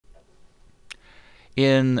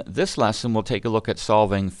In this lesson, we'll take a look at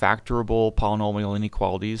solving factorable polynomial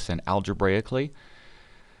inequalities and algebraically.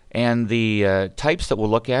 And the types that we'll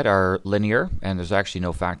look at are linear, and there's actually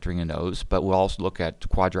no factoring in those, but we'll also look at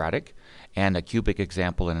quadratic and a cubic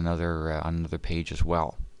example in on another page as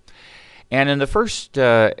well. And in the first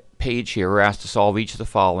page here, we're asked to solve each of the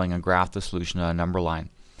following and graph the solution on a number line.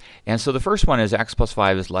 And so the first one is x plus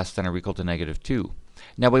 5 is less than or equal to negative 2.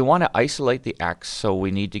 Now we want to isolate the x, so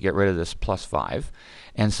we need to get rid of this plus 5.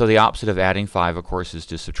 And so the opposite of adding 5, of course, is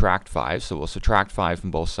to subtract 5. So we'll subtract 5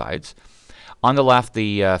 from both sides. On the left,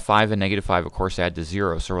 the 5 and negative 5, of course, add to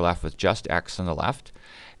 0. So we're left with just x on the left.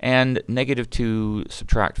 And negative 2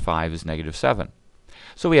 subtract 5 is negative 7.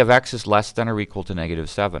 So we have x is less than or equal to negative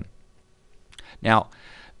 7. Now,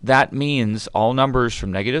 that means all numbers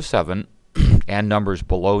from negative 7 and numbers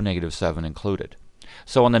below negative 7 included.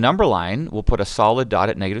 So on the number line, we'll put a solid dot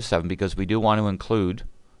at negative 7 because we do want to include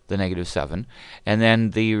the negative 7. And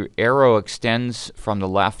then the arrow extends from the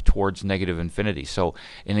left towards negative infinity. So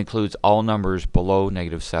it includes all numbers below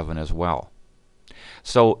negative 7 as well.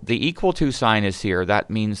 So the equal to sign is here. That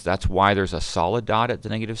means that's why there's a solid dot at the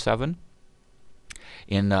negative 7.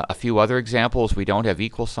 In a few other examples, we don't have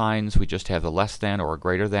equal signs. We just have the less than or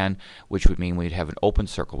greater than, which would mean we'd have an open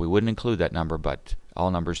circle. We wouldn't include that number, but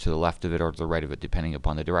all numbers to the left of it or to the right of it, depending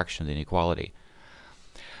upon the direction of the inequality.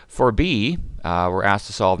 For b, we're asked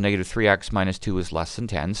to solve negative 3x minus 2 is less than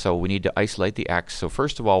 10, so we need to isolate the x. So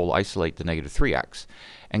first of all, we'll isolate the negative 3x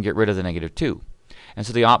and get rid of the negative 2. And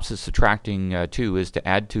so the opposite of subtracting 2 is to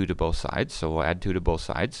add 2 to both sides. So we'll add 2 to both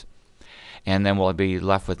sides. And then we'll be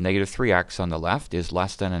left with negative 3x on the left is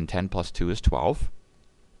less than, and 10 plus 2 is 12.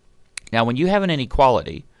 Now when you have an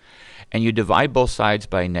inequality and you divide both sides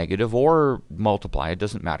by negative or multiply, it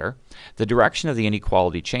doesn't matter, the direction of the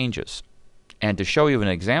inequality changes. And to show you an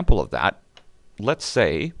example of that, let's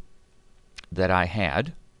say that I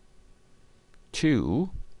had 2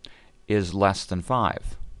 is less than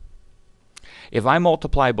 5. If I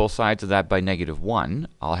multiply both sides of that by negative 1,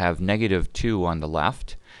 I'll have negative 2 on the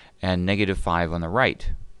left and negative 5 on the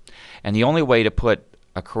right. And the only way to put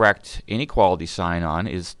a correct inequality sign on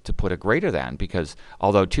is to put a greater than, because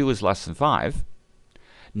although 2 is less than 5,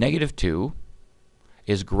 negative 2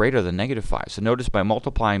 is greater than negative 5. So notice by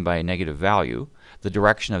multiplying by a negative value, the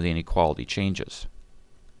direction of the inequality changes.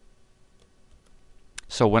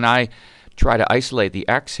 So when I try to isolate the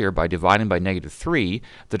x here by dividing by negative 3,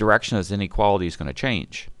 the direction of this inequality is going to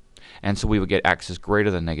change. And so we would get x is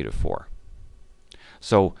greater than negative 4.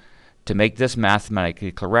 So to make this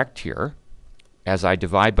mathematically correct here, as I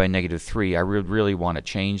divide by negative 3, I would really want to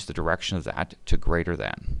change the direction of that to greater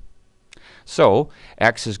than. So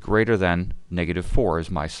x is greater than negative 4 is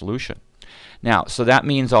my solution. Now, so that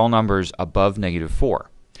means all numbers above negative 4.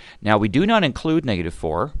 Now, we do not include negative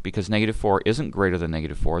 4 because negative 4 isn't greater than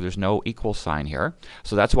negative 4. There's no equal sign here.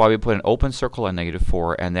 So that's why we put an open circle on negative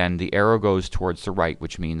 4, and then the arrow goes towards the right,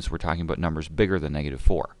 which means we're talking about numbers bigger than negative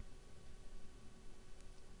 4.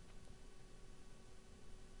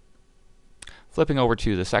 Flipping over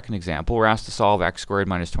to the second example, we're asked to solve x squared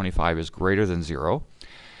minus 25 is greater than 0.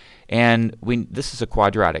 And this is a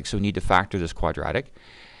quadratic, so we need to factor this quadratic.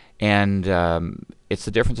 And it's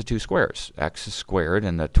the difference of two squares. X is squared,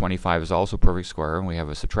 and the 25 is also a perfect square, and we have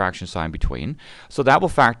a subtraction sign between. So that will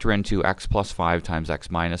factor into x plus 5 times x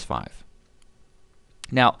minus 5.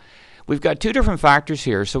 Now, we've got two different factors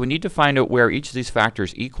here, so we need to find out where each of these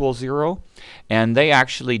factors equals 0. And they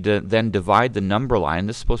actually then divide the number line,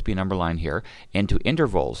 this is supposed to be a number line here, into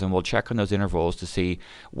intervals. And we'll check on those intervals to see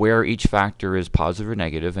where each factor is positive or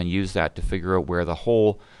negative and use that to figure out where the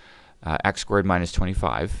whole x squared minus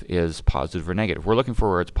 25 is positive or negative. We're looking for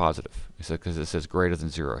where it's positive because it says greater than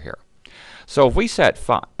 0 here. So if we set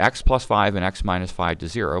x plus 5 and x minus 5 to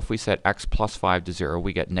 0, if we set x plus 5 to 0,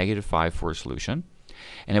 we get negative 5 for a solution.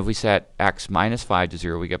 And if we set x minus 5 to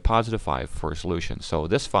 0, we get positive 5 for a solution. So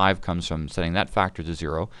this 5 comes from setting that factor to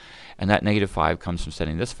 0, and that negative 5 comes from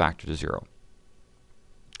setting this factor to 0.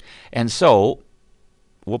 And so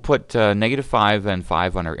we'll put negative 5 and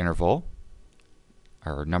 5 on our interval,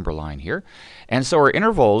 our number line here. And so our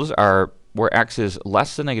intervals are where x is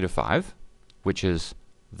less than negative 5, which is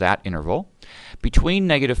that interval. Between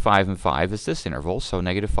negative 5 and 5 is this interval, so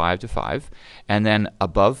negative 5 to 5. And then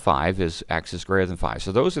above 5 is x is greater than 5.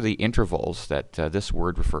 So those are the intervals that this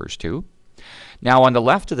word refers to. Now on the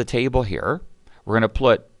left of the table here, we're going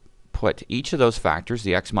to put each of those factors,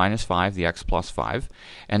 the x minus 5, the x plus 5,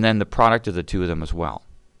 and then the product of the two of them as well.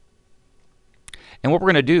 And what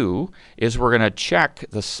we're going to do is we're going to check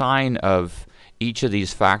the sign of each of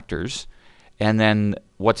these factors, and then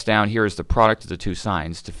what's down here is the product of the two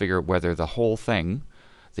signs to figure out whether the whole thing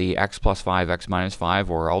the x plus 5, x minus 5,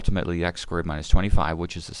 or ultimately x squared minus 25,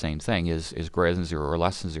 which is the same thing, is greater than 0 or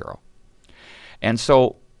less than 0. And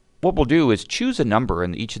so what we'll do is choose a number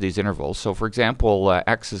in each of these intervals. So for example,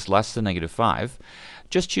 x is less than negative 5.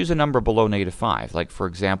 Just choose a number below negative 5, like for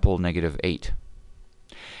example, negative 8.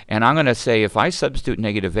 And I'm going to say if I substitute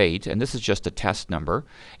negative 8, and this is just a test number,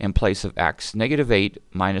 in place of x, negative 8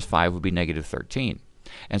 minus 5 would be negative 13.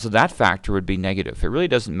 And so that factor would be negative. It really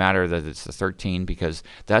doesn't matter that it's the 13 because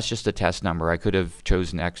that's just a test number. I could have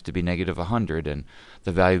chosen x to be negative 100 and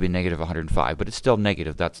the value would be negative 105, but it's still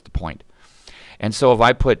negative. That's the point. And so if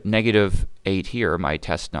I put negative 8 here, my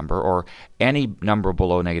test number, or any number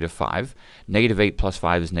below negative 5, negative 8 plus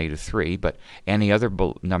 5 is negative 3, but any other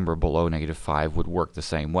number below negative 5 would work the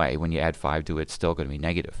same way. When you add 5 to it, it's still going to be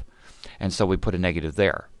negative. And so we put a negative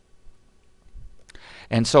there.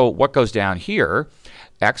 And so what goes down here,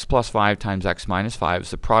 x plus 5 times x minus 5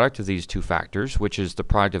 is the product of these two factors, which is the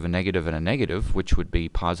product of a negative and a negative, which would be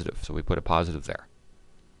positive. So we put a positive there.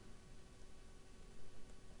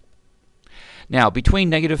 Now, between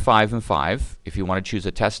negative 5 and 5, if you want to choose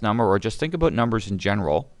a test number or just think about numbers in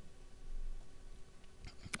general,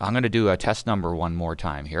 I'm going to do a test number one more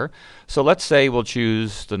time here. So let's say we'll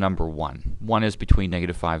choose the number 1. 1 is between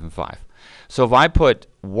negative 5 and 5. So if I put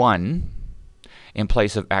 1 in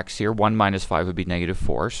place of x here, 1 minus 5 would be negative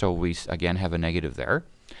 4, so we again have a negative there.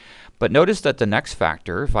 But notice that the next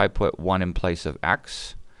factor, if I put 1 in place of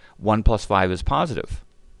x, 1 plus 5 is positive.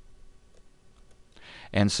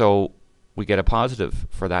 And so we get a positive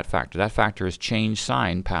for that factor. That factor has changed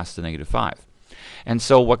sign past the negative 5. And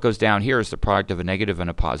so what goes down here is the product of a negative and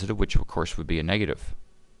a positive, which of course would be a negative.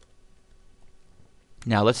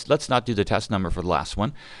 Now let's not do the test number for the last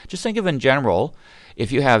one. Just think of in general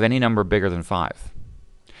if you have any number bigger than 5.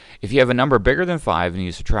 If you have a number bigger than 5 and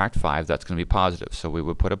you subtract 5, that's going to be positive. So we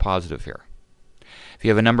would put a positive here. If you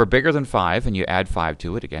have a number bigger than 5 and you add 5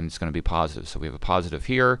 to it, again, it's going to be positive. So we have a positive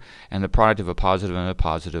here, and the product of a positive and a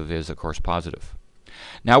positive is, of course, positive.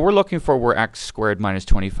 Now we're looking for where x squared minus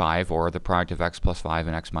 25, or the product of x plus 5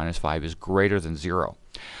 and x minus 5, is greater than 0.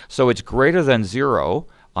 So it's greater than 0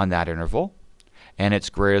 on that interval, and it's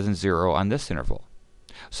greater than 0 on this interval.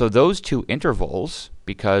 So those two intervals,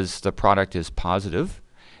 because the product is positive,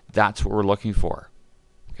 that's what we're looking for.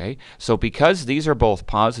 Okay? So because these are both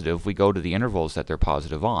positive, we go to the intervals that they're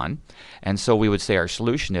positive on, and so we would say our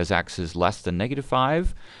solution is x is less than negative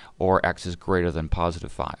 5 or x is greater than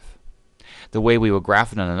positive 5. The way we would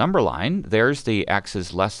graph it on a number line, there's the x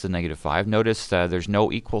is less than negative 5. Notice there's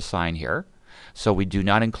no equal sign here, so we do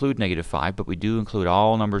not include negative 5, but we do include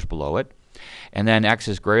all numbers below it. And then x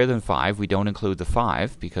is greater than 5. We don't include the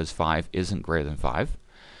 5 because 5 isn't greater than 5.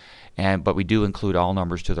 But we do include all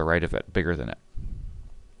numbers to the right of it, bigger than it.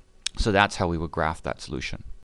 So that's how we would graph that solution.